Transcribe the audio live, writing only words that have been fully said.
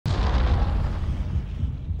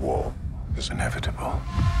is inevitable.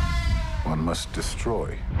 One must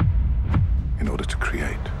destroy in order to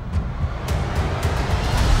create.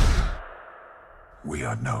 We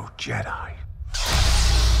are no Jedi.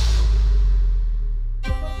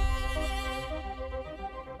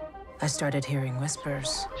 I started hearing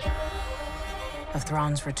whispers of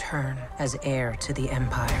Thrawn's return as heir to the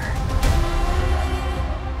Empire.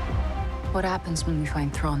 What happens when we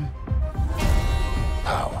find Thrawn?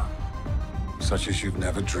 Power, such as you've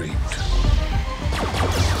never dreamed.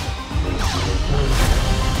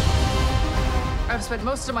 I've spent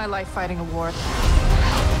most of my life fighting a war.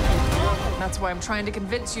 That's why I'm trying to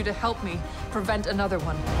convince you to help me prevent another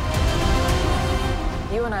one.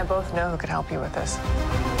 You and I both know who could help you with this.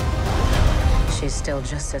 She's still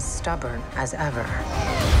just as stubborn as ever.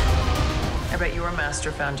 I bet your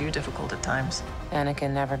master found you difficult at times.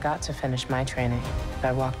 Anakin never got to finish my training.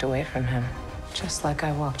 I walked away from him, just like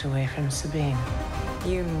I walked away from Sabine.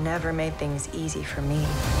 You never made things easy for me,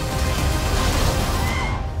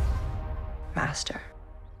 Master.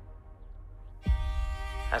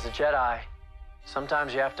 As a Jedi,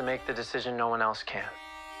 sometimes you have to make the decision no one else can.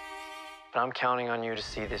 But I'm counting on you to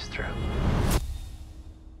see this through.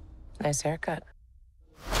 Nice haircut.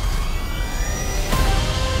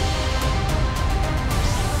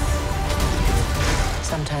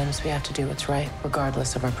 Sometimes we have to do what's right,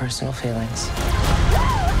 regardless of our personal feelings.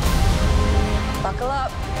 Buckle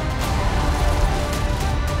up.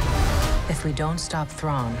 If we don't stop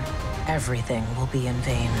Thrawn, everything will be in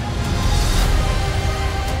vain.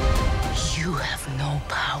 You have no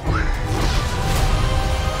power.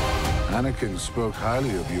 Anakin spoke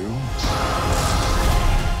highly of you.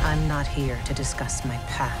 I'm not here to discuss my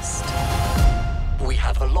past. We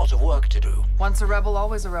have a lot of work to do. Once a rebel,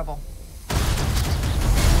 always a rebel.